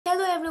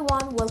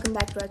everyone, welcome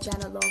back to our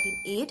channel Login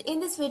 8. In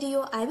this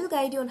video, I will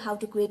guide you on how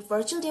to create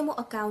virtual demo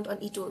account on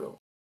eToro.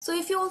 So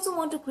if you also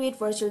want to create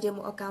virtual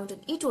demo account on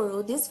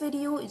eToro, this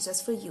video is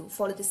just for you.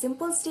 Follow the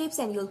simple steps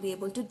and you'll be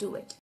able to do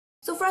it.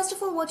 So first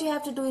of all, what you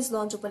have to do is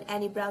launch open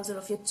any browser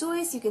of your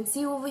choice. You can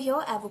see over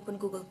here, I've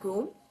opened Google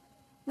Chrome.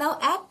 Now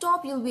at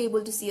top, you'll be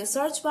able to see a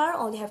search bar.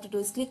 All you have to do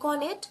is click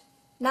on it.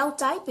 Now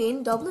type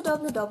in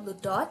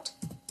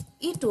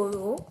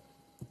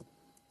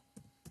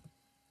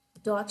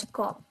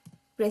www.etoro.com.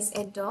 Press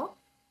enter.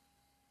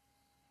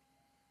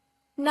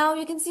 Now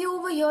you can see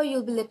over here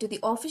you'll be led to the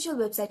official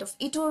website of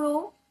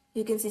eToro.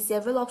 You can see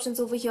several options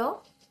over here.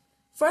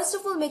 First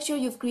of all, make sure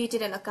you've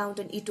created an account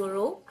on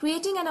eToro.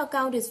 Creating an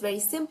account is very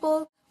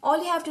simple. All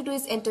you have to do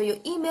is enter your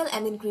email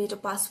and then create a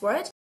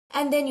password,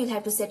 and then you'll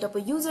have to set up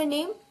a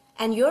username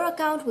and your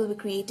account will be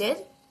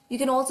created. You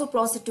can also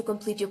proceed to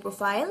complete your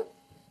profile.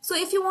 So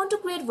if you want to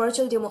create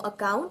virtual demo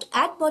account,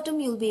 at bottom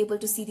you'll be able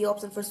to see the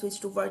option for switch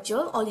to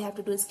virtual. All you have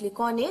to do is click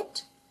on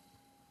it.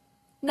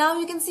 Now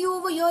you can see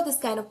over here this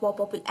kind of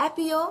pop-up will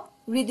appear.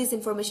 Read this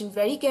information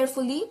very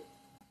carefully.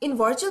 In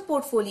virtual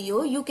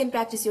portfolio, you can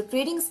practice your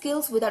trading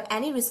skills without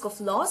any risk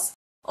of loss.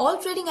 All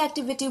trading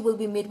activity will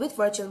be made with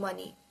virtual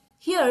money.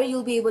 Here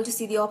you'll be able to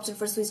see the option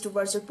for switch to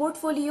virtual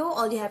portfolio.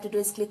 All you have to do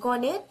is click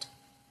on it.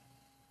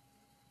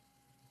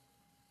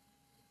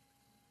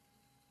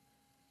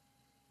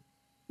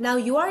 Now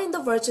you are in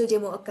the virtual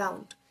demo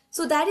account.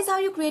 So that is how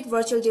you create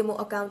virtual demo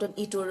account on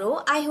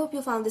eToro. I hope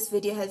you found this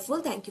video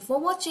helpful. Thank you for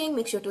watching.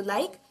 Make sure to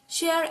like,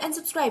 share and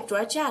subscribe to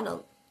our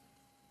channel.